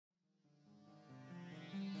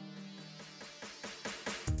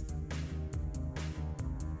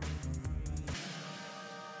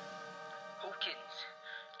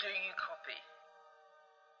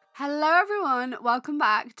Hello everyone, welcome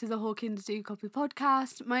back to the Hawkins Do Copy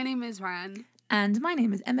podcast. My name is Ran. And my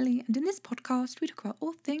name is Emily, and in this podcast we talk about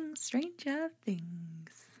all things Stranger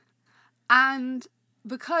Things. And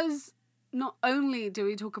because not only do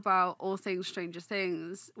we talk about all things Stranger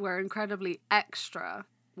Things, we're incredibly extra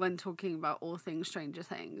when talking about all things Stranger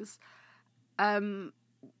Things.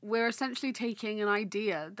 We're essentially taking an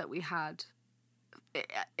idea that we had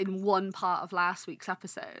in one part of last week's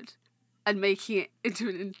episode and making it into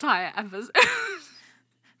an entire episode.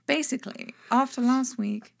 Basically, after last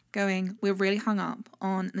week we're really hung up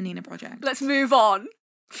on the Nina Project. Let's move on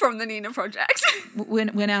from the Nina Project. We're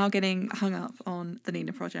now getting hung up on the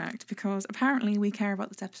Nina Project because apparently we care about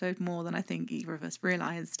this episode more than I think either of us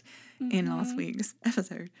realised in last week's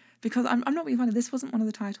episode. Because I'm not being funny, this wasn't one of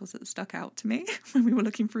the titles that stuck out to me when we were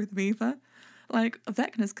looking through them either. Like,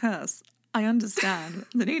 Vecna's Curse, I understand.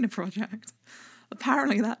 The Nina Project.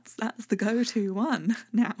 Apparently that's the go-to one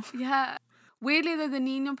now. Yeah. Weirdly though, the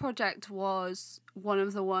Nina Project was one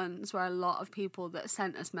of the ones where a lot of people that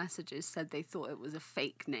sent us messages said they thought it was a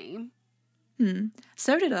fake name.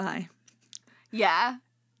 So did I. Yeah.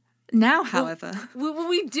 Now, however...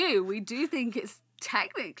 We do think it's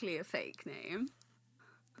technically a fake name.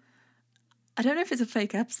 I don't know if it's a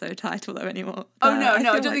fake episode title though anymore. Oh no,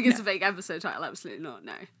 I don't think it's a fake episode title, absolutely not,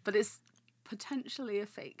 no. But it's potentially a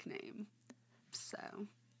fake name. So...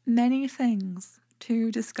 Many things to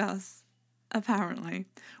discuss. Apparently.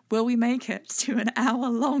 Will we make it to an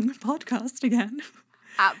hour-long podcast again?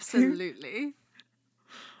 Absolutely.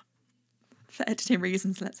 For editing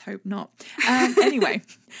reasons, let's hope not. Anyway,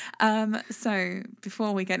 so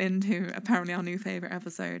before we get into apparently our new favourite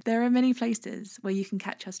episode, there are many places where you can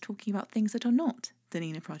catch us talking about things that are not the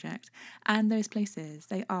Nina Project. And those places,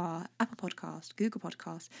 they are Apple Podcast, Google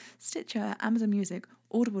Podcast, Stitcher, Amazon Music,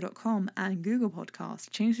 Audible.com and Google Podcast.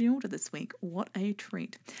 Changed the order this week. What a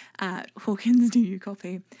treat. At Hawkins Do You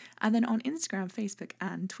Copy. And then on Instagram, Facebook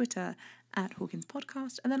and Twitter at Hawkins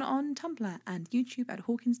Podcast. And then on Tumblr and YouTube at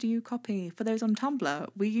Hawkins Do You Copy. For those on Tumblr,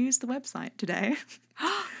 we used the website today.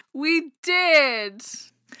 We did!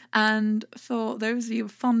 And for those of you, a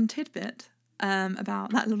fun tidbit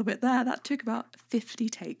about that little bit there, that took about 50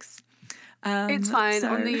 takes. It's fine.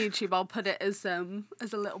 On the YouTube, I'll put it as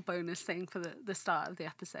a little bonus thing for the start of the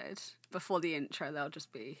episode. Before the intro, there'll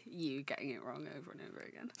just be you getting it wrong over and over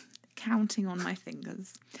again. Counting on my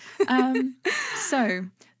fingers. So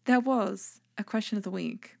there was a question of the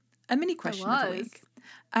week, a mini question of the week,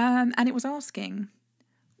 and it was asking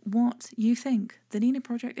what you think the Nina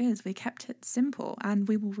Project is. We kept it simple, and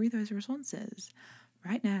we will read those responses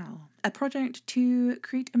right now. A project to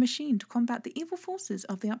create a machine to combat the evil forces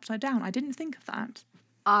of the Upside Down. I didn't think of that.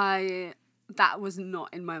 That was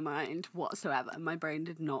not in my mind whatsoever. My brain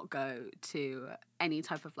did not go to any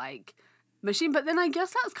type of machine. But then I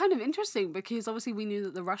guess that's kind of interesting because obviously we knew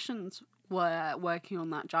that the Russians were working on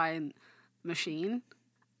that giant machine.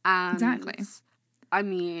 And exactly. I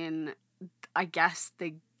mean, I guess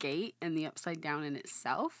the gate and the Upside Down in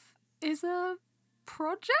itself is a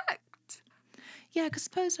project. Yeah, because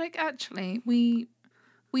suppose, actually, we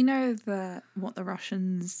know that what the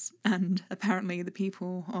Russians and apparently the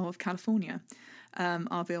people of California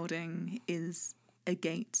are building is a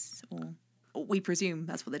gate, or we presume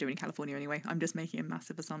that's what they're doing in California anyway. I'm just making a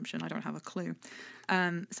massive assumption. I don't have a clue.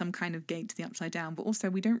 Some kind of gate to the Upside Down, but also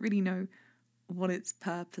we don't really know what its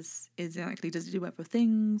purpose is exactly. Does it do other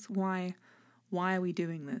things? Why are we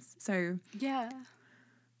doing this? So yeah,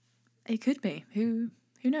 it could be. Who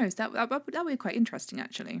knows? That would be quite interesting,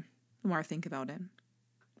 actually, the more I think about it.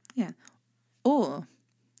 Yeah. Or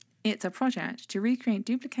it's a project to recreate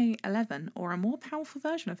Duplicate 11 or a more powerful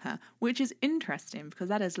version of her, which is interesting because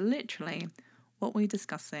that is literally what we're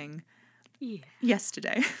discussing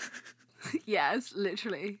yesterday. Yes,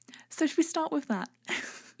 literally. So should we start with that?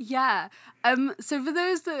 Yeah. So for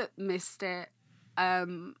those that missed it,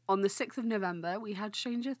 on the 6th of November, we had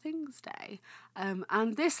Stranger Things Day.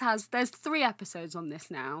 And there's 3 episodes on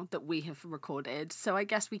this now that we have recorded. So I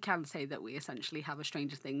guess we can say that we essentially have a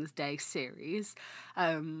Stranger Things Day series.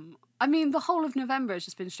 I mean, the whole of November has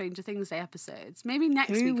just been Stranger Things Day episodes. Maybe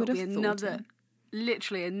next week will be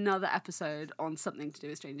literally another episode on something to do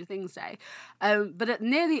with Stranger Things Day. But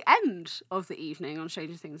near the end of the evening on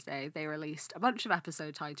Stranger Things Day, they released a bunch of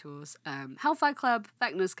episode titles. Hellfire Club,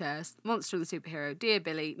 Vecna's Curse, Monster and the Superhero, Dear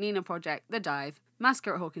Billy, Nina Project, The Dive,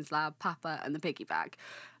 Massacre at Hawkins Lab, Papa and the Piggy Bag.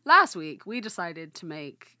 Last week, we decided to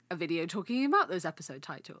make a video talking about those episode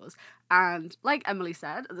titles. And like Emily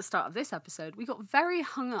said at the start of this episode, we got very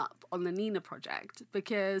hung up on the Nina Project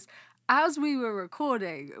because as we were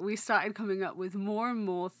recording, we started coming up with more and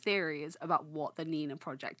more theories about what the Nina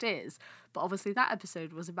Project is. But obviously that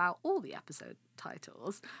episode was about all the episode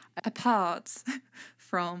titles. Apart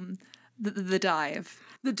from the dive.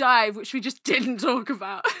 The dive, which we just didn't talk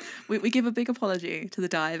about. We give a big apology to the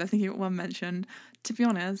dive. I think it one mentioned. To be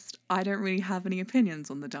honest, I don't really have any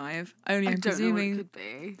opinions on the dive. I don't know what it could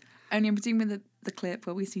be. Only I'm presuming that the clip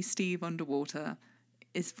where we see Steve underwater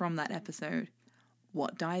is from that episode.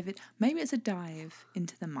 What dive it? Maybe it's a dive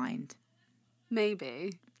into the mind.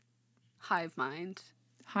 Maybe. Hive mind.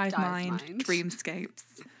 Hive mind, dreamscapes.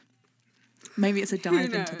 Maybe it's a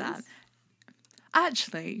dive into that.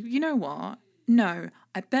 Actually, you know what? No,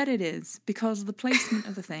 I bet it is, because of the placement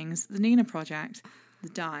of the things, the Nina Project, the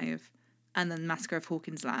dive, and then Massacre of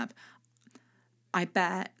Hawkins Lab. I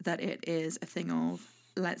bet that it is a thing of,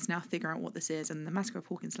 let's now figure out what this is, and the Massacre of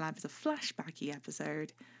Hawkins Lab is a flashbacky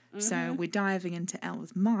episode, so we're diving into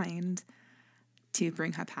Elle's mind to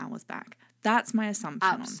bring her powers back. That's my assumption.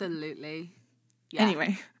 Absolutely. Yeah.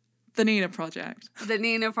 Anyway, the Nina Project. The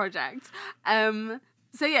Nina Project.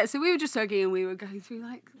 So we were just talking and we were going through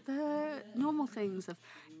like the normal things of,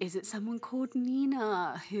 is it someone called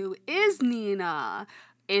Nina? Who is Nina?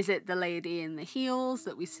 Is it the lady in the heels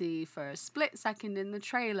that we see for a split second in the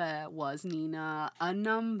trailer? Was Nina a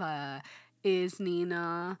number? Is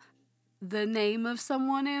Nina the name of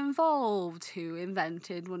someone involved who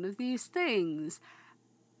invented one of these things?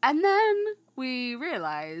 And then we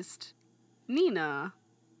realised Nina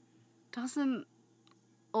doesn't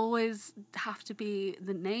always have to be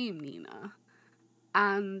the name Nina.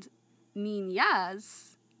 And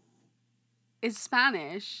Niñas is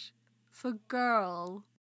Spanish for girl.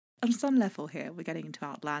 On some level here, we're getting into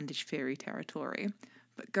outlandish theory territory,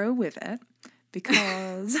 but go with it,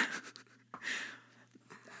 because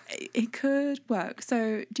it could work.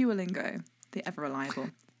 So Duolingo, the ever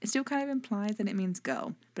reliable, it still kind of implies that it means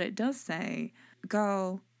girl, but it does say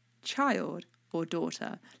girl, child, or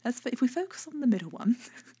daughter. If we focus on the middle one.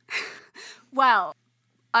 Well,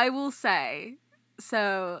 I will say,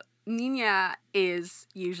 so niña is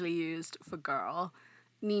usually used for girl.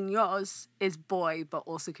 Niños is boy, but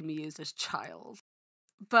also can be used as child.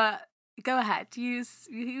 But go ahead,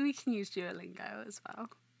 we can use Duolingo as well.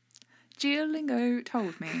 Duolingo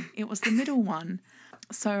told me it was the middle one,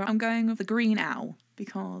 so I'm going with the green owl,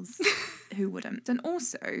 because who wouldn't? And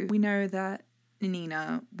also, we know that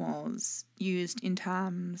Nina was used in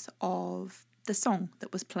terms of the song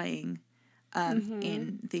that was playing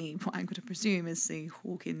in the, what I'm going to presume is the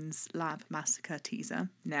Hawkins Lab Massacre teaser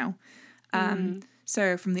now.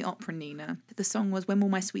 So from the opera Nina, the song was "When Will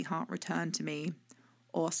My Sweetheart Return to Me?"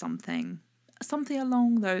 or something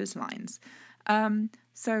along those lines.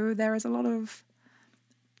 So there is a lot of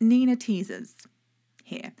Nina teasers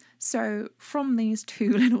here. So from these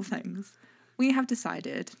two little things, we have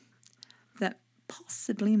decided that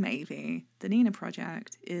possibly, maybe, the Nina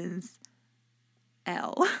Project is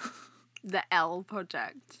Elle. The Elle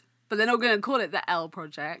Project. But they're not going to call it the Elle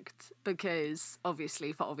Project because,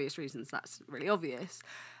 obviously, for obvious reasons, that's really obvious.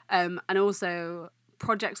 And also,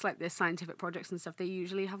 projects like this, scientific projects and stuff, they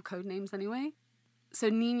usually have code names anyway. So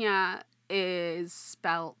Nina is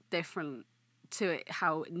spelt different to it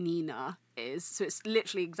how Nina is. So it's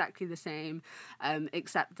literally exactly the same,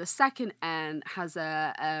 except the second N has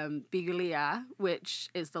a biglia, which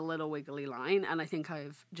is the little wiggly line. And I think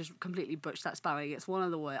I've just completely butchered that spelling. It's one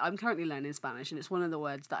of the words. I'm currently learning Spanish, and it's one of the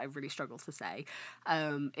words that I really struggle to say.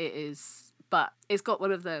 But it's got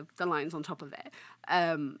one of the lines on top of it.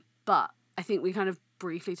 But I think we kind of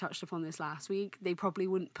briefly touched upon this last week. They probably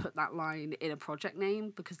wouldn't put that line in a project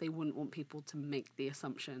name because they wouldn't want people to make the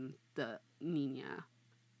assumption that Nina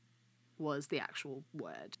was the actual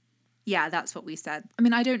word. Yeah, that's what we said. I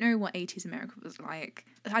mean, I don't know what 80s America was like.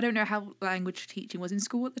 I don't know how language teaching was in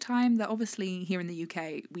school at the time. That obviously here in the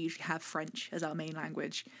UK, we usually have French as our main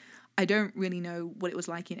language. I don't really know what it was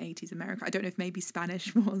like in 80s America. I don't know if maybe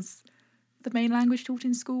Spanish was the main language taught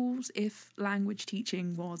in schools, if language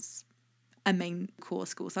teaching was a main core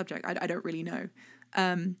school subject. I don't really know.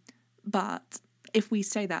 But if we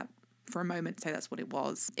say that for a moment, say that's what it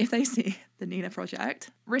was, if they see the Nina Project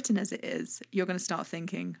written as it is, you're going to start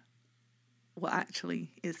thinking, what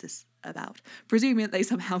actually is this about? Presuming that they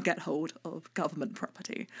somehow get hold of government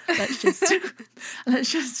property. Let's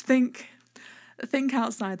just think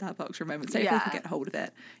outside that box for a moment. Say if they can get hold of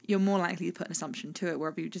it, you're more likely to put an assumption to it.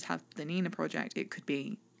 Wherever you just have the Nina Project, it could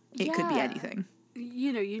be anything.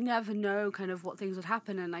 You know, you never know kind of what things would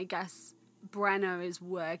happen, and I guess Brenner is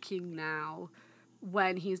working now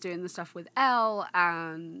when he's doing the stuff with Elle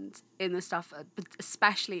and in the stuff,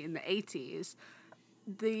 especially in the 80s,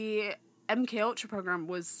 the MK Ultra program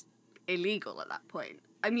was illegal at that point.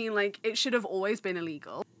 I mean, like, it should have always been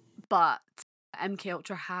illegal, but MK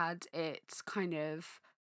Ultra had its kind of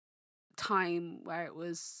time where it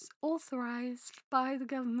was authorized by the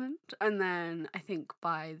government, and then I think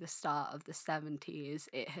by the start of the 70s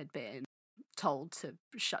it had been told to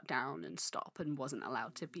shut down and stop and wasn't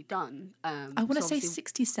allowed to be done. I want to say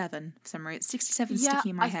 67 for some reason. 67 yeah, sticking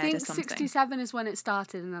in my I head or think something. 67 is when it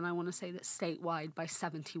started, and then I want to say that statewide by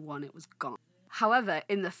 71 it was gone. However,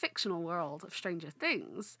 in the fictional world of Stranger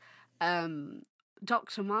Things,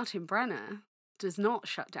 Dr. Martin Brenner does not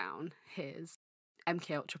shut down his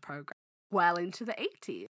MK Ultra program well into the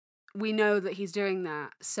 80s. We know that he's doing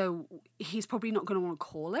that, so he's probably not going to want to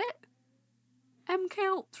call it MK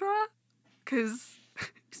Ultra, because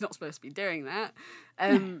he's not supposed to be doing that.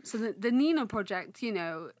 So the Nina Project, you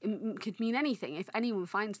know, could mean anything. If anyone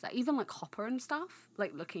finds that, even like Hopper and stuff,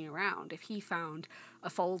 like looking around, if he found a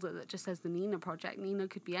folder that just says the Nina Project, Nina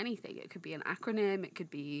could be anything. It could be an acronym, it could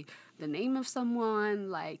be the name of someone,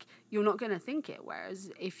 like, you're not going to think it. Whereas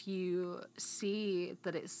if you see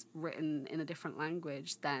that it's written in a different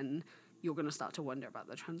language, then you're going to start to wonder about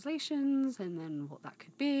the translations and then what that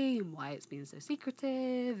could be and why it's being so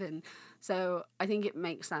secretive. And so I think it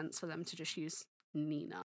makes sense for them to just use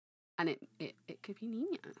Nina. And it could be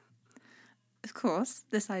Nina. Of course,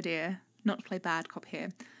 this idea, not to play bad cop here,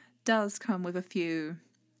 does come with a few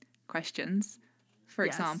questions. For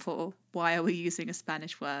Yes. example, why are we using a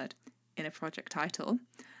Spanish word in a project title?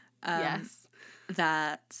 Yes.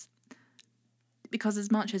 That, because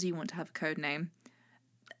as much as you want to have a code name,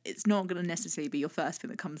 it's not going to necessarily be your first thing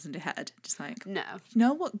that comes into your head. Just like, No. you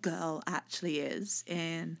know what girl actually is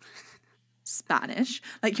in Spanish?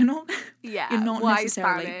 Like, you're not Why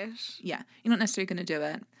necessarily Spanish? Yeah, you're not necessarily going to do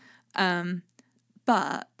it.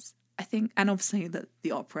 But I think, and obviously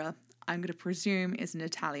the opera, I'm going to presume is an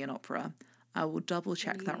Italian opera. I will double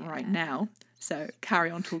check that right now. So carry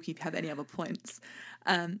on talking if you have any other points.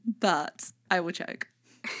 But I will check.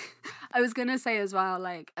 I was going to say as well,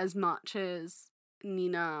 like, as much as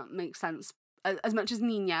Nina makes sense, as much as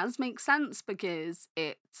Niñas makes sense because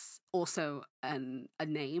it's also a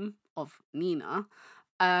name of Nina,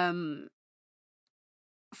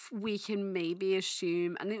 we can maybe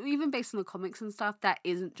assume, and even based on the comics and stuff, that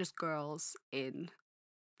isn't just girls in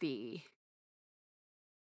the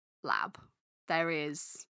lab. There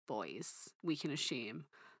is boys, we can assume.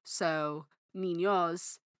 So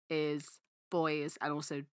niños is boys and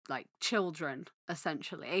also like children,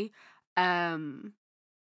 essentially.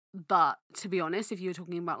 But to be honest, if you were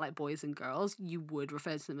talking about like boys and girls, you would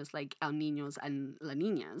refer to them as like el niños and la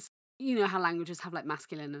niñas. You know how languages have like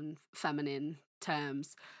masculine and feminine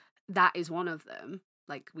terms. That is one of them.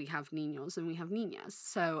 Like we have niños and we have niñas.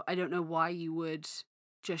 So I don't know why you would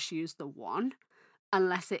just use the one,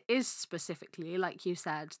 unless it is specifically, like you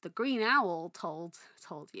said, the Green Owl told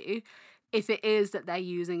you. If it is that they're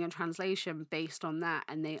using a translation based on that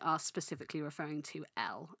and they are specifically referring to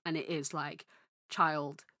L, and it is like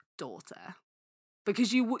child, daughter,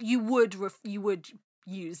 because you would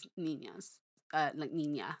use niñas, like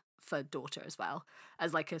niña for daughter as well,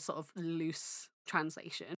 as like a sort of loose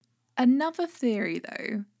translation. Another theory,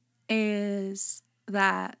 though, is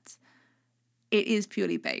that it is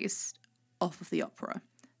purely based off of the opera.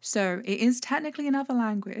 So it is technically another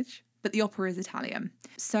language, but the opera is Italian.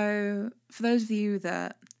 So for those of you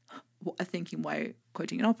that are thinking why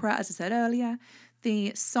quoting an opera, as I said earlier,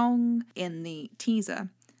 the song in the teaser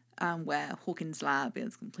where Hawkins' lab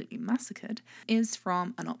is completely massacred is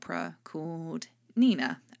from an opera called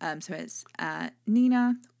Nina. So it's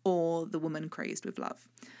Nina, or The Woman Crazed with Love.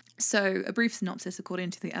 So a brief synopsis,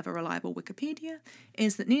 according to the ever-reliable Wikipedia,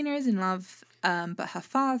 is that Nina is in love, but her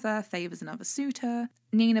father favours another suitor.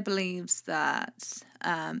 Nina believes that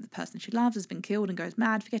the person she loves has been killed and goes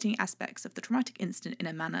mad, forgetting aspects of the traumatic incident in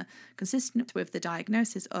a manner consistent with the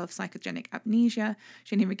diagnosis of psychogenic amnesia.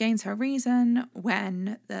 She only regains her reason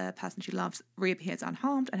when the person she loves reappears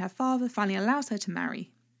unharmed, and her father finally allows her to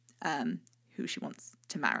marry who she wants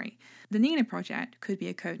to marry. The Nina Project could be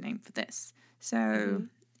a codename for this. So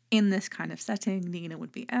in this kind of setting, Nina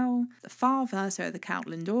would be El. The father, so the Count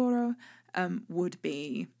Lindoro, would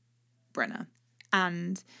be Brenner.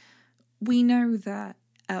 And we know that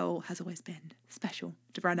El has always been special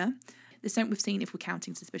to Brenner. The same we've seen if we're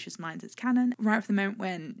counting Suspicious Minds as canon. Right from the moment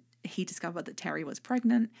when he discovered that Terry was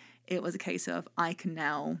pregnant, it was a case of, I can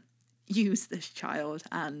now use this child,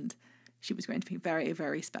 and she was going to be very,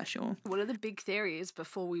 very special. One of the big theories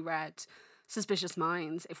before we read Suspicious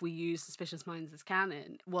Minds, if we use Suspicious Minds as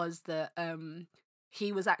canon, was that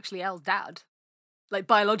he was actually Elle's dad. Like,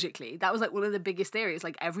 biologically. That was, like, one of the biggest theories.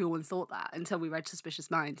 Like, everyone thought that until we read Suspicious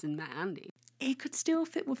Minds and met Andy. It could still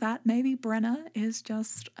fit with that. Maybe Brenner is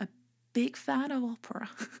just a big fan of opera.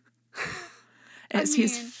 It's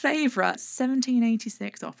his favourite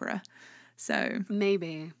 1786 opera. So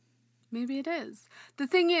maybe it is. The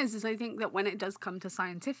thing is I think that when it does come to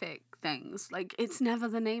scientific things, like, it's never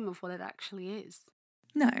the name of what it actually is.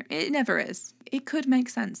 no, it never is. It could make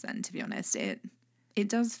sense then, to be honest. It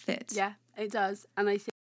does fit. Yeah, it does. And I think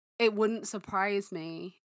it wouldn't surprise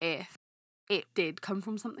me if it did come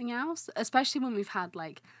from something else, especially when we've had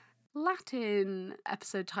like Latin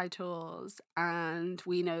episode titles, and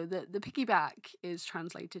we know that the piggyback is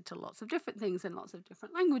translated to lots of different things in lots of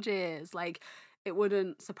different languages. Like, it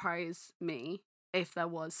wouldn't surprise me if there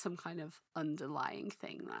was some kind of underlying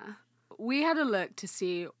thing there. We had a look to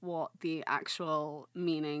see what the actual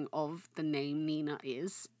meaning of the name Nina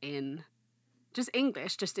is in just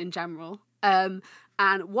English, just in general. And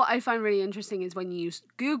what I find really interesting is when you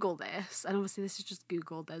Google this, and obviously this is just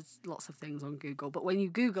Google, there's lots of things on Google, but when you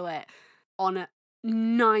Google it on a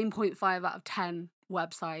 9.5 out of 10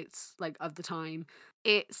 websites, like, of the time,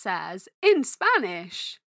 it says, in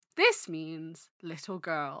Spanish, this means little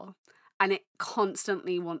girl. And it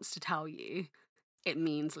constantly wants to tell you it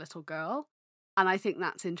means little girl. And I think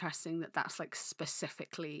that's interesting that that's, like,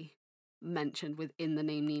 specifically mentioned within the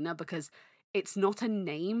name Nina, because it's not a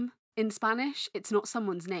name in Spanish. It's not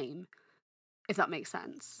someone's name, if that makes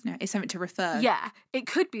sense. No, it's something to refer. Yeah, it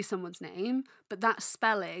could be someone's name, but that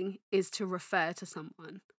spelling is to refer to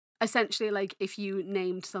someone. Essentially, like, if you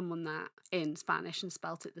named someone that in Spanish and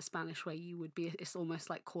spelt it the Spanish way, you would be, it's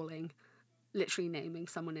almost like literally naming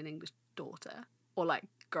someone in English daughter or, like,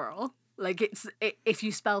 girl. Like, if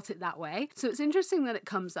you spelt it that way. So it's interesting that it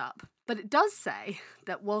comes up. But it does say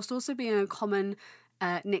that whilst also being a common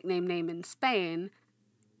nickname name in Spain,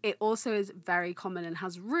 it also is very common and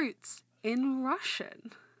has roots in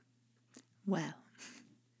Russian. Well.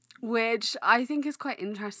 Which I think is quite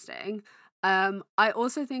interesting. I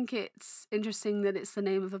also think it's interesting that it's the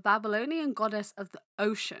name of a Babylonian goddess of the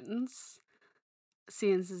oceans.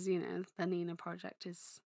 Seeing as, you know, the Nina Project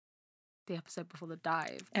is the episode before the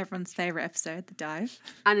dive. Everyone's favourite episode, the dive.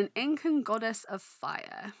 And an Incan goddess of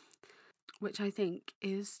fire, which I think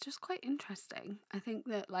is just quite interesting. I think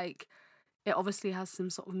that, like, it obviously has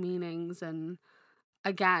some sort of meanings, and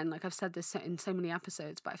again, like I've said this in so many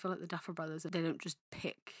episodes, but I feel like the Duffer Brothers, they don't just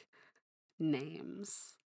pick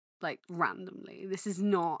names, like, randomly. This is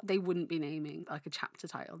not, they wouldn't be naming, like, a chapter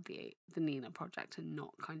titled the Nina Project and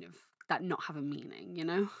not have a meaning, you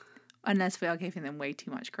know? Unless we are giving them way too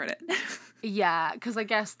much credit. Yeah, because I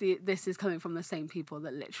guess this is coming from the same people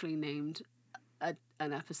that literally named an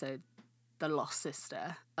episode The Lost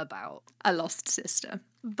Sister about a lost sister.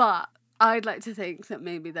 But I'd like to think that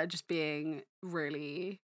maybe they're just being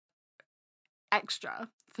really extra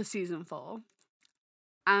for season 4,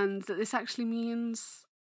 and that this actually means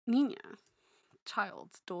Nina, child,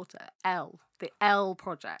 daughter, the L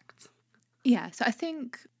Project. Yeah, so I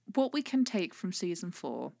think what we can take from season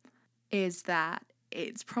 4 is that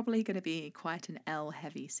it's probably going to be quite an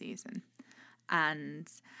L-heavy season. And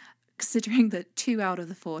considering that 2 out of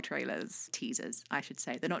the 4 teasers, I should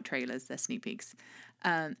say, they're not trailers, they're sneak peeks,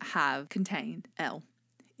 have contained L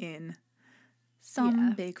in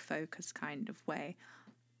some big focus kind of way.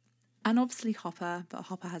 And obviously Hopper, but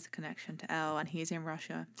Hopper has a connection to L and he's in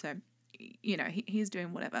Russia. So, you know, he's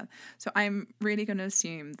doing whatever. So I'm really going to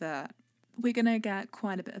assume that we're going to get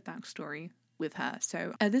quite a bit of backstory with her.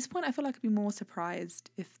 So at this point, I feel like I'd be more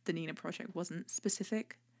surprised if the Nina Project wasn't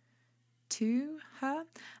specific to her.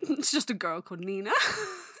 It's just a girl called Nina.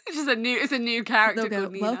 It's a new character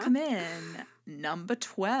called Nina. Welcome in number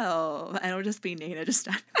 12, and it'll just be Nina just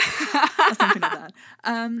or something like that.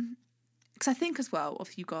 Because I think as well,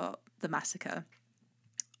 if you got the massacre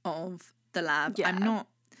of the lab, I'm not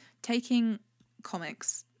taking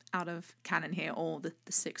comics out of canon here, or the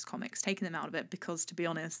 6 comics, taking them out of it, because to be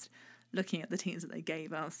honest, looking at the teams that they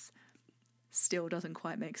gave us still doesn't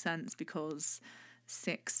quite make sense, because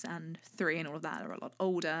 6 and 3 and all of that are a lot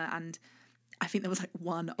older, and I think there was like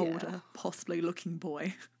one older, possibly looking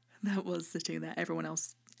boy that was sitting there. Everyone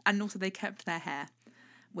else, and also they kept their hair,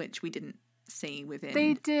 which we didn't see within.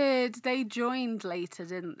 They did. They joined later,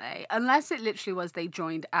 didn't they? Unless it literally was they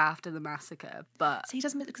joined after the massacre. But so he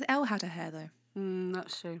doesn't, because Elle had her hair though.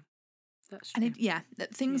 That's true. That's true. And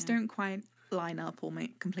things don't quite line up or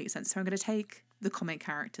make complete sense. So I'm going to take the comic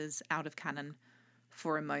characters out of canon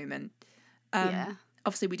for a moment.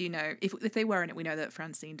 Obviously, we do know, if they were in it, we know that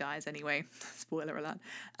Francine dies anyway. Spoiler alert.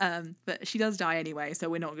 But she does die anyway, so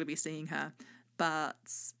we're not going to be seeing her. But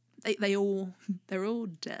they're all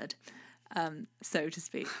dead, so to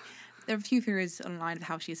speak. There are a few theories online of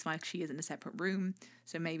how she survived. She is in a separate room,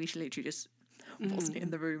 so maybe she literally just wasn't in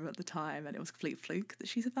the room at the time and it was a complete fluke that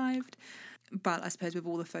she survived. But I suppose with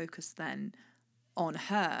all the focus then on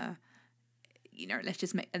her, you know, let's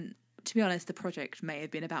just make, and to be honest, the project may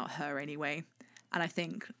have been about her anyway. And I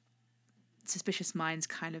think Suspicious Minds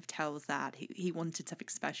kind of tells that. He wanted something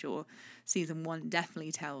special. Season 1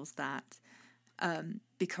 definitely tells that.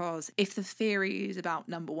 Because if the theories about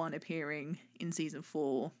number 1 appearing in season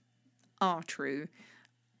 4 are true,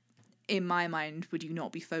 in my mind, would you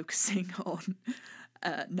not be focusing on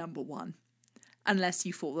number 1? Unless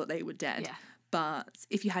you thought that they were dead. Yeah. But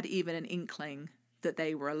if you had even an inkling that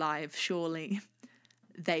they were alive, surely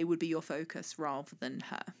they would be your focus rather than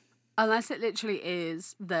her. Unless it literally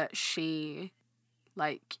is that she,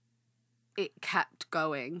 like, it kept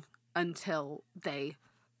going until they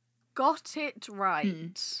got it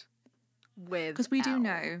right with Because we do Elle.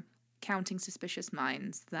 know, counting Suspicious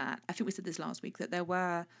Minds, that, I think we said this last week, that there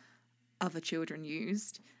were other children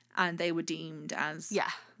used and they were deemed as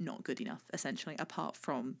not good enough, essentially, apart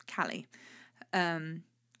from Callie,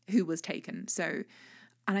 who was taken. So,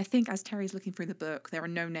 and I think as Terry's looking through the book, there are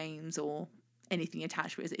no names or anything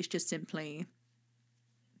attached to it. It's just simply,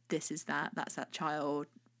 this is that's that child.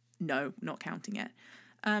 No, not counting it.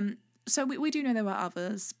 So we do know there were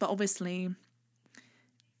others, but obviously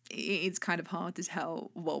it's kind of hard to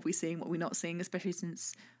tell what we're seeing, what we're not seeing, especially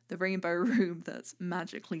since the rainbow room that's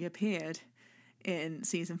magically appeared in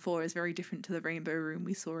season 4 is very different to the rainbow room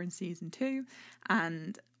we saw in season 2.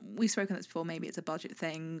 And we've spoken this before, maybe it's a budget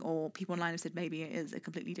thing, or people online have said maybe it is a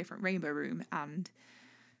completely different rainbow room, and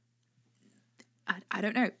I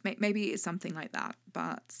don't know, maybe it's something like that,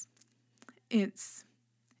 but it is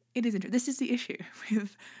interesting. This is the issue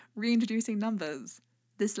with reintroducing numbers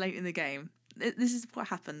this late in the game. This is what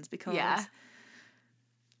happens because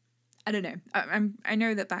I don't know. I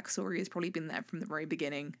know that backstory has probably been there from the very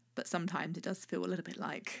beginning, but sometimes it does feel a little bit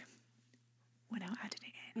like we're now adding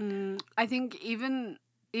it in. I think even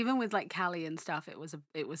with like Callie and stuff, it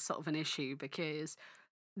was sort of an issue because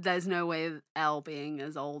there's no way Elle being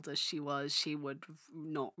as old as she was, she would have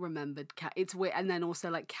not remembered. It's weird, and then also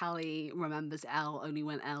like Callie remembers Elle only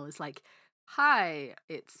when Elle is like, "Hi,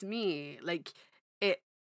 it's me." Like it,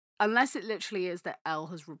 unless it literally is that Elle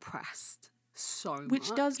has repressed so much.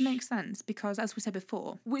 Which does make sense because, as we said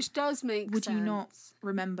before, would you not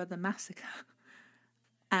remember the massacre?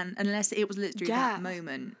 And unless it was literally that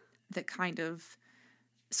moment that kind of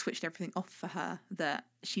switched everything off for her, that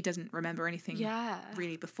she doesn't remember anything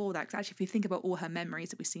really before that. Because actually, if you think about all her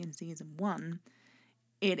memories that we see in season 1,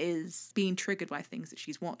 it is being triggered by things that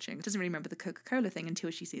she's watching. She doesn't really remember the Coca-Cola thing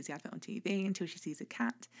until she sees the advert on TV, until she sees a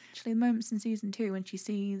cat. Actually, the moments in season 2 when she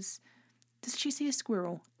sees... Does she see a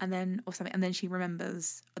squirrel and then or something? And then she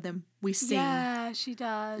remembers. And then we see she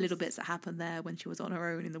does little bits that happened there when she was on her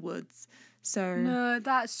own in the woods. So no,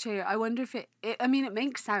 that's true. I wonder if it I mean, it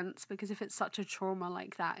makes sense because if it's such a trauma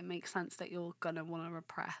like that, it makes sense that you're gonna want to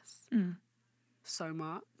repress so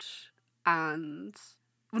much, and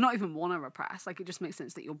well, not even want to repress. Like it just makes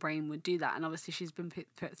sense that your brain would do that. And obviously, she's been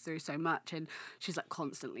put through so much, and she's like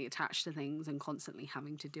constantly attached to things and constantly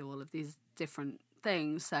having to do all of these different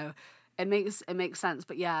things. So. It makes sense,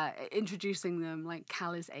 but yeah, introducing them like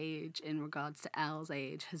Callie's age in regards to Elle's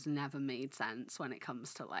age has never made sense when it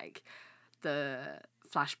comes to like the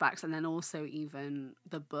flashbacks, and then also even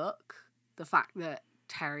the book. The fact that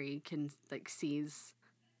Terry can like sees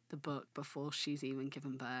the book before she's even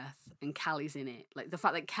given birth, and Callie's in it. Like the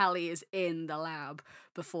fact that Callie is in the lab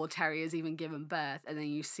before Terry has even given birth, and then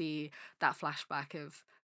you see that flashback of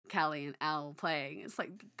Callie and Elle playing. It's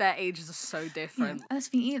like their ages are so different. Yeah, and that's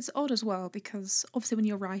the thing, it's odd as well because obviously when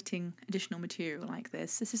you're writing additional material like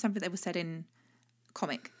this is something that was said in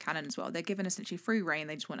comic canon as well. They're given essentially free reign,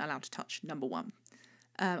 they just weren't allowed to touch number 1.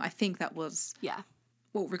 I think that was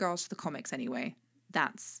well, regards to the comics anyway,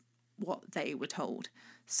 that's what they were told.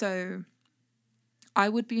 So I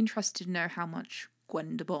would be interested to know how much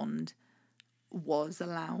Gwenda Bond was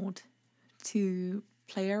allowed to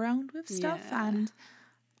play around with stuff. And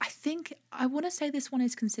I want to say this one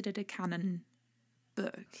is considered a canon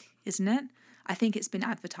book, isn't it? I think it's been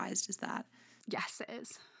advertised as that. Yes, it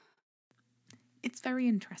is. It's very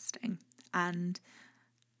interesting, and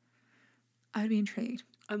I'd be intrigued.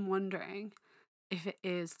 I'm wondering if it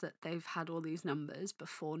is that they've had all these numbers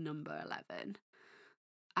before number 11,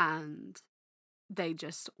 and they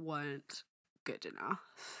just weren't good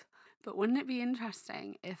enough. But wouldn't it be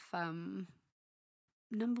interesting if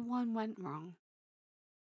number 1 went wrong?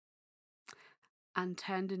 And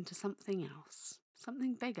turned into something else.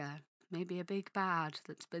 Something bigger. Maybe a big bad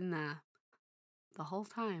that's been there the whole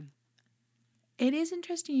time. It is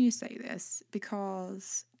interesting you say this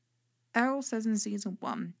because Elle says in season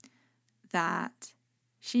 1 that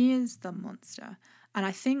she is the monster. And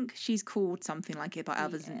I think she's called something like it by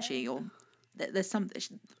others, isn't she? Or there's something,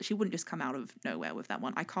 she wouldn't just come out of nowhere with that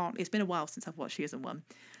one. It's been a while since I've watched Season 1,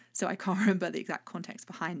 so I can't remember the exact context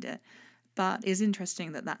behind it. But it's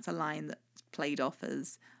interesting that that's a line that's played off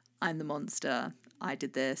as, I'm the monster, I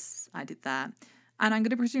did this, I did that. And I'm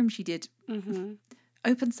going to presume she did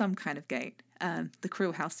open some kind of gate. The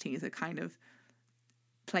Cruel House teaser kind of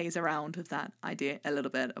plays around with that idea a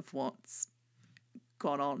little bit of what's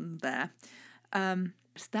gone on there.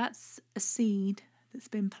 So that's a seed that's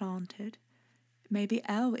been planted. Maybe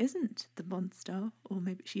Elle isn't the monster, or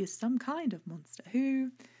maybe she is some kind of monster.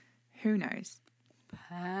 Who knows?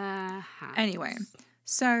 Perhaps. Anyway,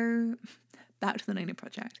 so back to the Nina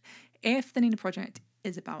Project. If the Nina Project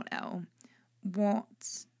is about Elle,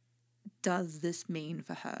 what does this mean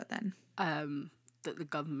for her then? That the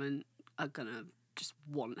government are gonna just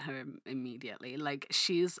want her immediately. Like,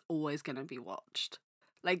 she's always gonna be watched.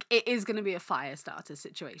 Like, it is gonna be a fire starter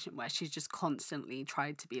situation where she's just constantly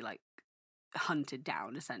tried to be, like, hunted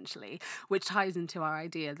down, essentially, which ties into our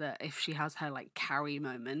idea that if she has her, like, Carrie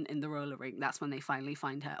moment in the roller rink, that's when they finally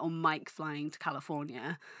find her. Or Mike flying to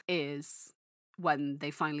California is when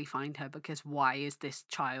they finally find her, because why is this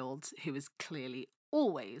child, who is clearly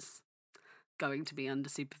always going to be under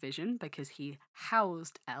supervision because he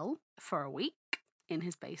housed Elle for a week in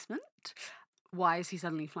his basement, why is he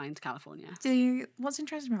suddenly flying to California? What's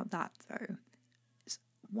interesting about that, though, is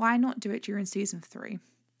why not do it during season 3?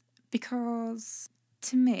 Because,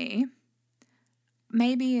 to me,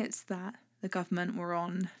 maybe it's that the government were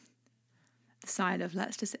on the side of,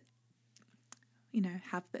 let's just,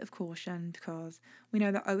 have a bit of caution, because we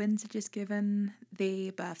know that Owens had just given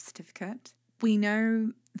the birth certificate. We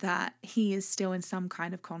know that he is still in some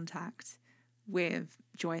kind of contact with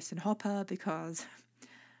Joyce and Hopper, because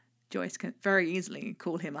Joyce can very easily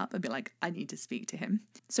call him up and be like, I need to speak to him.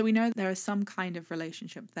 So we know there is some kind of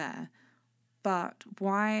relationship there. But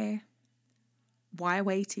why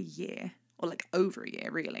wait a year? Or like over a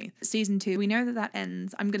year, really. Season 2, we know that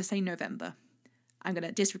ends, I'm going to say November. I'm going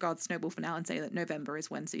to disregard Snowball for now and say that November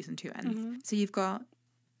is when season 2 ends. So you've got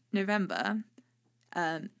November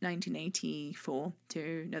 1984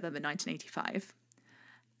 to November 1985.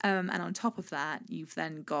 And on top of that, you've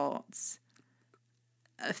then got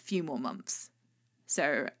a few more months.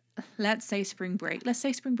 So let's say spring break. Let's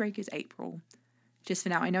say spring break is April. Just for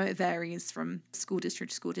now, I know it varies from school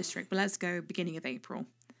district to school district, but let's go beginning of April.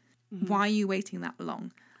 Why are you waiting that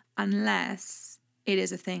long? Unless it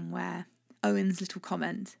is a thing where Owen's little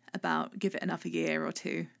comment about give it a year or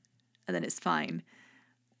two and then it's fine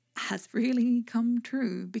has really come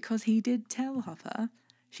true, because he did tell Hopper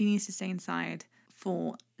she needs to stay inside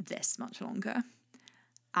for this much longer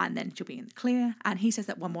and then she'll be in the clear. And he says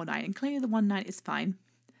that one more night in clear, the one night is fine.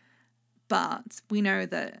 But we know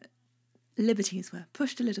that liberties were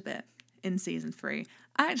pushed a little bit in season 3.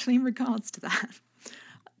 Actually, in regards to that,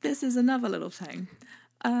 this is another little thing.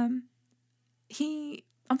 I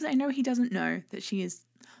know he doesn't know that she is...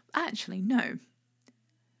 Actually, no.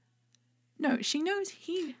 No, she knows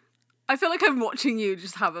he... I feel like I'm watching you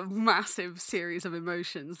just have a massive series of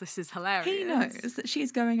emotions. This is hilarious. He knows that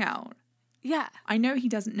she's going out. Yeah. I know he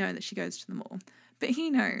doesn't know that she goes to the mall, but he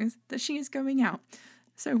knows that she is going out.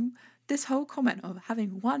 So this whole comment of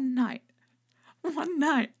having one night,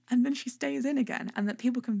 and then she stays in again, and that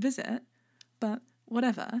people can visit, but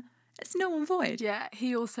whatever, it's null and void. Yeah,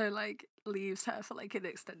 he also, like, leaves her for, like, an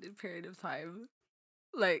extended period of time,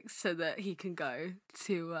 like, so that he can go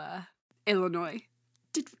to Illinois.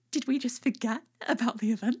 Did we just forget about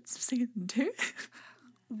the events of season 2?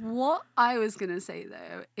 What I was going to say,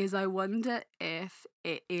 though, is I wonder if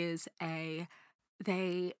it is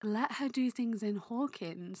they let her do things in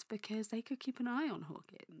Hawkins because they could keep an eye on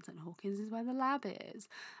Hawkins, and Hawkins is where the lab is,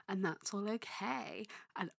 and that's all okay.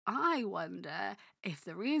 And I wonder if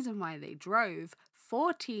the reason why they drove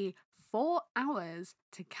 44 hours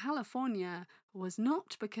to California was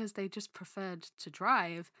not because they just preferred to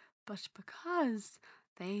drive, but because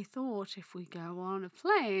they thought if we go on a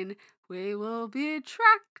plane, we will be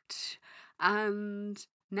tracked. And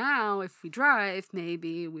now, if we drive,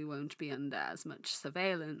 maybe we won't be under as much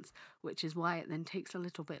surveillance, which is why it then takes a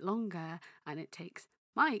little bit longer, and it takes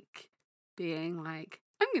Mike being like,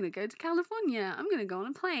 I'm going to go to California, I'm going to go on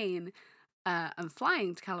a plane, and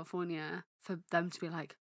flying to California for them to be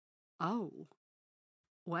like, oh,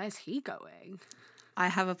 where's he going? I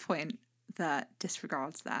have a point that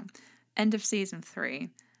disregards that. End of season 3,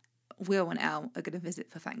 Will and Elle are going to visit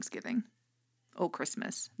for Thanksgiving. Or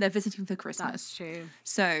Christmas. They're visiting for Christmas. That's true.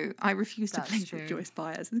 So I refuse to believe that Joyce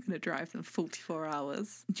Byers is going to drive them 44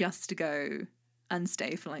 hours just to go and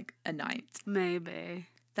stay for like a night. Maybe.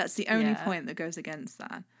 That's the only point that goes against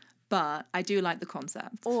that. But I do like the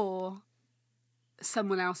concept. Or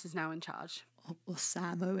someone else is now in charge. Or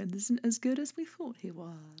Sam Owen isn't as good as we thought he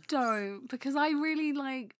was. Don't, because I really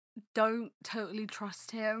don't totally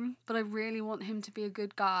trust him, but I really want him to be a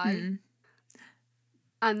good guy.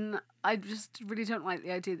 And I just really don't like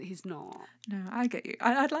the idea that he's not. No, I get you.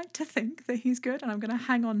 I'd like to think that he's good, and I'm going to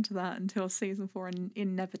hang on to that until season 4 and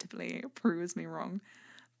inevitably it proves me wrong.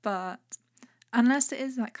 But unless it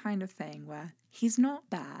is that kind of thing where he's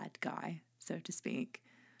not bad guy, so to speak,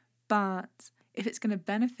 but if it's going to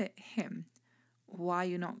benefit him, why are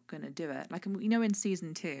you not going to do it? Like, you know, in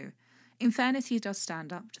season 2, in fairness, he does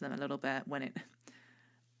stand up to them a little bit when it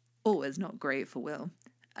always not great for Will.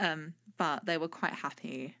 But they were quite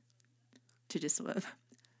happy to just sort of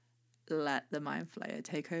let the Mind Flayer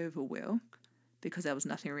take over Will because there was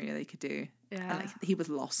nothing really they could do. Yeah. And he was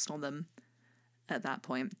lost on them at that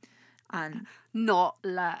point. And not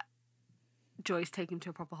let Joyce take him to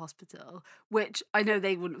a proper hospital, which I know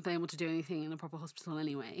they wouldn't have been able to do anything in a proper hospital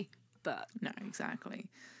anyway, but... No, exactly.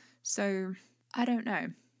 So, I don't know.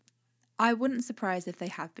 I wouldn't surprise if they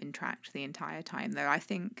have been tracked the entire time, though. I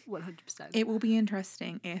think 100%. It will be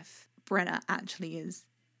interesting if Brenna actually is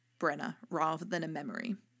Brenna rather than a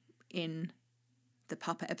memory in the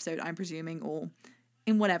puppet episode, I'm presuming, or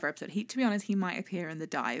in whatever episode. To be honest, he might appear in the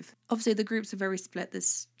dive. Obviously, the groups are very split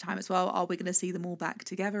this time as well. Are we going to see them all back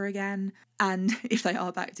together again? And if they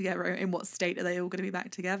are back together, in what state are they all going to be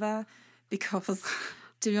back together? Because,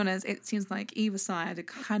 to be honest, it seems like either side are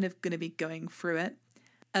kind of going to be going through it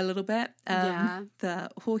a little bit. The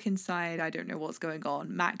Hawkins side, I don't know what's going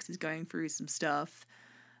on. Max is going through some stuff.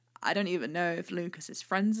 I don't even know if Lucas is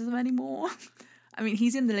friends with them anymore. I mean,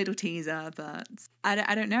 he's in the little teaser, but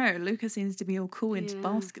I don't know. Lucas seems to be all cool into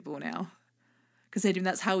basketball now. Considering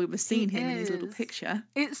that's how we were seeing him in his little picture.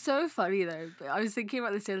 It's so funny, though. But I was thinking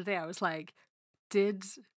about this the other day. I was like,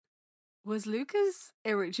 was Lucas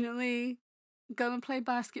originally going to play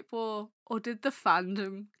basketball, or did the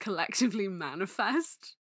fandom collectively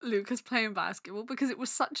manifest Lucas playing basketball? Because it was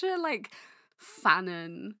such a,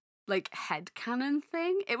 fanon, headcanon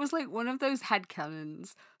thing. It was, one of those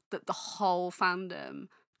headcanons that the whole fandom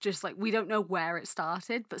just, we don't know where it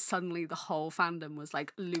started, but suddenly the whole fandom was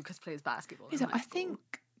like, Lucas plays basketball. I think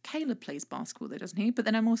Caleb plays basketball, though, doesn't he? But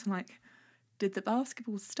then I'm also like, did the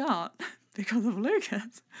basketball start because of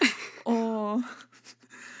Lucas? Or...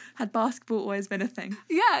 had basketball always been a thing?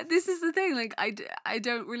 Yeah, this is the thing. I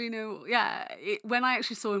don't really know. Yeah, when I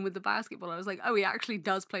actually saw him with the basketball, I was like, oh, he actually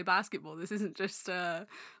does play basketball. This isn't just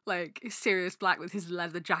Sirius Black with his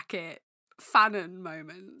leather jacket fanon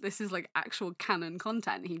moment. This is actual canon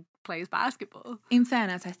content. He plays basketball. In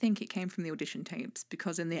fairness, I think it came from the audition tapes,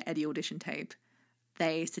 because in the Eddie audition tape,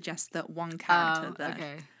 they suggest that one character that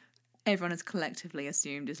everyone has collectively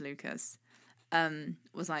assumed is Lucas.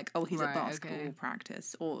 Was like, oh, he's at basketball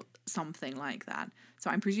practice or something like that. So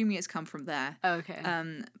I'm presuming it's come from there. Okay.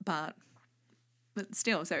 But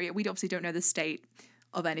still, so we obviously don't know the state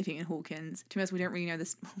of anything in Hawkins. To be honest, we don't really know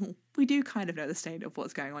this. We do kind of know the state of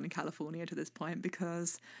what's going on in California to this point,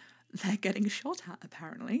 because they're getting shot at,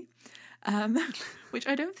 apparently. Which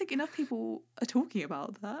I don't think enough people are talking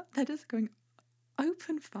about that. They're just going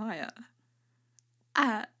open fire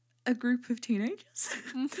at a group of teenagers.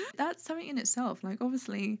 Mm-hmm. That's something in itself.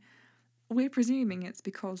 Obviously, we're presuming it's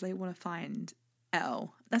because they want to find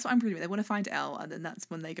Elle. That's what I'm presuming. They want to find Elle, and then that's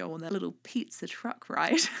when they go on their little pizza truck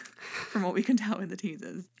ride, from what we can tell in the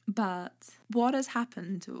teasers. But what has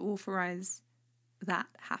happened to authorize that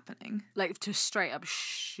happening? To straight up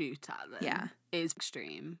shoot at them is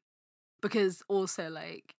extreme. Because also,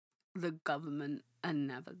 the government are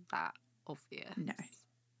never that obvious. No.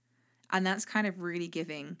 And that's kind of really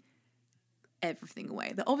giving everything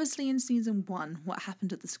away. That obviously in season 1, what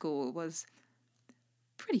happened at the school was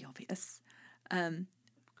pretty obvious.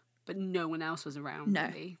 But no one else was around,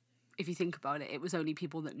 really. If you think about it, it was only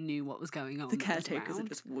people that knew what was going on. The caretakers are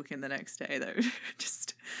just walking the next day, though,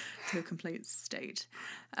 just to a complete state.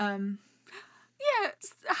 Yeah,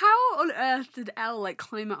 how on earth did Elle,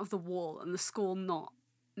 climb out of the wall and the school not?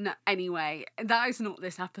 No, anyway, that is not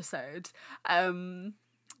this episode.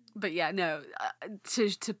 But yeah, no,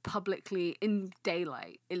 to publicly, in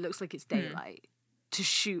daylight, it looks like it's daylight, to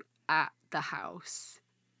shoot at the house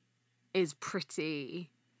is pretty,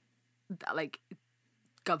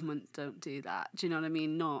 government don't do that. Do you know what I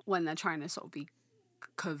mean? Not when they're trying to sort of be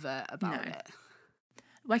covert about it.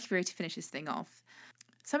 Wacky Theory, to finish this thing off.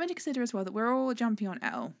 Something to consider as well, that we're all jumping on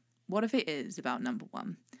Elle. What if it is about number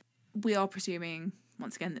 1? We are presuming,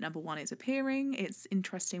 once again, that number 1 is appearing. It's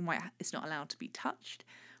interesting why it's not allowed to be touched.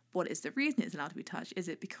 What is the reason it's allowed to be touched? Is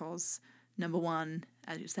it because number 1,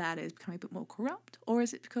 as you said, is becoming a bit more corrupt? Or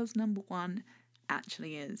is it because number 1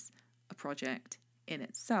 actually is a project in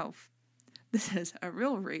itself. This is a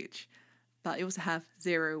real reach, but you also have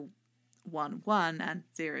 0, 1, 1 and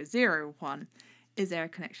 0, 0, 1. Is there a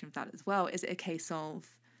connection with that as well? Is it a case of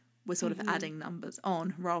we're sort of adding numbers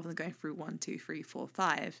on rather than going through 1, 2, 3, 4,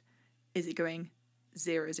 5? Is it going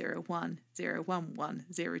 0, 0, 1, 0, 1, 1,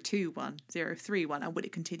 0, 2, 1, 0, 3, 1, and would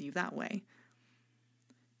it continue that way?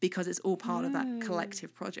 Because it's all part of that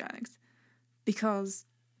collective project. Because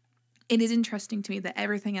it is interesting to me that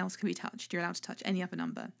everything else can be touched. You're allowed to touch any other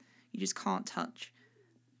number. You just can't touch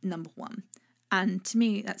number 1. And to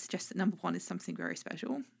me, that suggests that number 1 is something very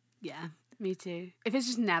special. Yeah, me too. If it's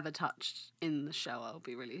just never touched in the show, I'll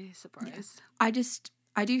be really surprised. Yeah.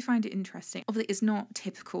 I do find it interesting. Obviously, it's not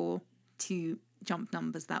typical to jump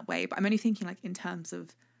numbers that way, but I'm only thinking like in terms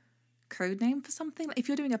of code name for something. Like if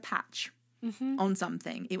you're doing a patch on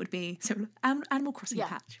something, it would be Animal Crossing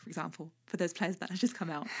patch, for example, for those players that has just come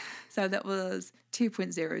out. So that was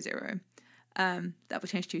 2.00. That will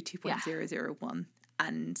change to 2.001,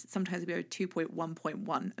 and sometimes it'll be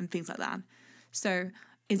 2.1.1 and things like that. So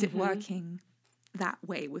is it working that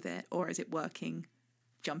way with it, or is it working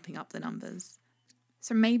jumping up the numbers?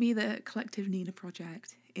 So maybe the Collective Nina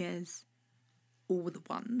project is all the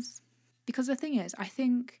ones. Because the thing is, I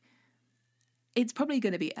think it's probably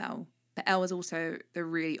going to be L, but L is also the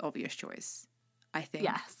really obvious choice, I think,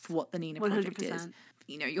 for what the Nina project 100%. is.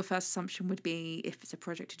 You know, your first assumption would be if it's a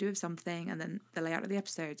project to do with something, and then the layout of the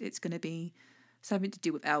episode, it's going to be something to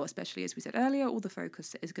do with L, especially as we said earlier, all the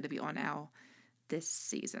focus is going to be on L this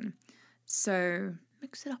season. So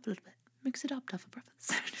mix it up a little bit. Mix it up, Duffer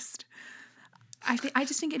Brothers. I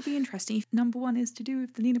just think it'd be interesting if number 1 is to do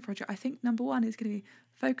with the Nina project. I think number 1 is going to be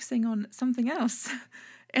focusing on something else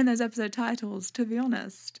in those episode titles, to be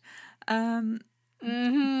honest. Me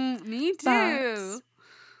too.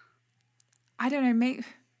 I don't know,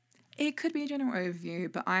 it could be a general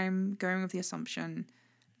overview, but I'm going with the assumption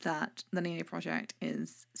that the Nina project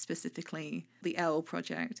is specifically the L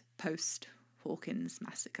project post Hawkins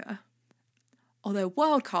massacre. Although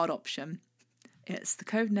wildcard option, it's the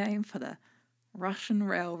code name for the Russian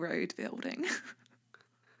railroad building.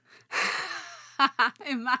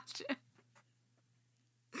 Imagine.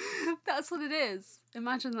 That's what it is.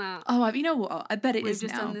 Imagine that. Oh, you know what? I bet it We've is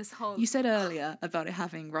just now. done this whole... You said earlier about it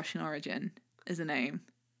having Russian origin as a name.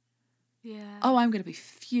 Yeah. Oh, I'm going to be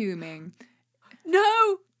fuming.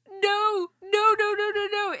 No!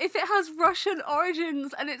 If it has Russian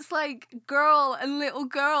origins and it's like girl and little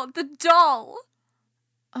girl, the doll.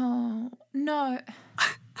 Oh, no.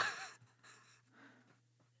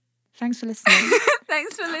 Thanks for listening.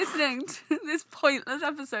 Thanks for listening to this pointless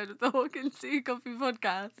episode of the Hawkins Do Coffee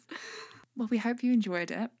podcast. Well, we hope you enjoyed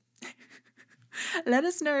it. Let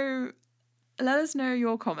us know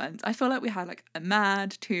your comments. I feel like we had like a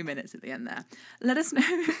mad 2 minutes at the end there. Let us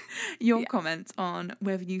know your comments on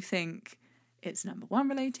whether you think it's number 1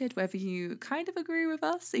 related, whether you kind of agree with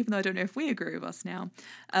us, even though I don't know if we agree with us now,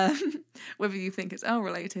 whether you think it's L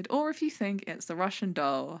related, or if you think it's the Russian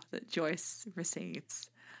doll that Joyce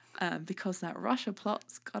receives, because that Russia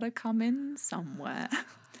plot's gotta come in somewhere.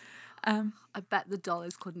 I bet the doll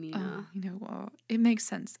is called Nina. Oh, you know what? It makes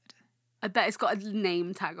sense. I bet it's got a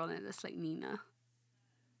name tag on it that's like Nina.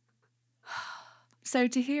 So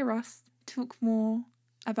to hear us talk more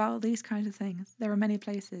about these kinds of things, there are many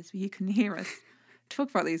places where you can hear us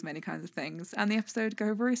talk about these many kinds of things, and the episode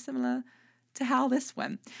go very similar to how this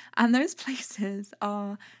went. And those places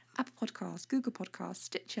are Apple Podcasts, Google Podcasts,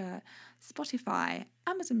 Stitcher, Spotify,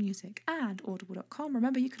 Amazon Music, and Audible.com.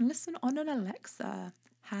 Remember, you can listen on an Alexa.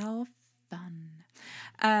 How fun.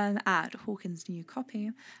 At Hawkins New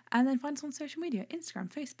Copy, and then find us on social media,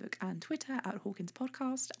 Instagram, Facebook and Twitter at Hawkins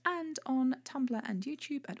Podcast, and on Tumblr and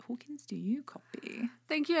YouTube at Hawkins Do You Copy.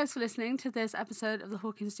 Thank you guys for listening to this episode of the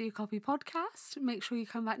Hawkins Do You Copy podcast. Make sure you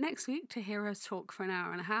come back next week to hear us talk for an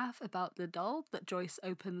hour and a half about the doll that Joyce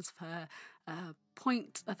opens for a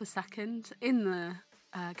point of a second in the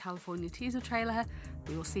California teaser trailer.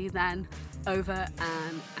 We will see you then. Over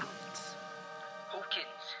and out.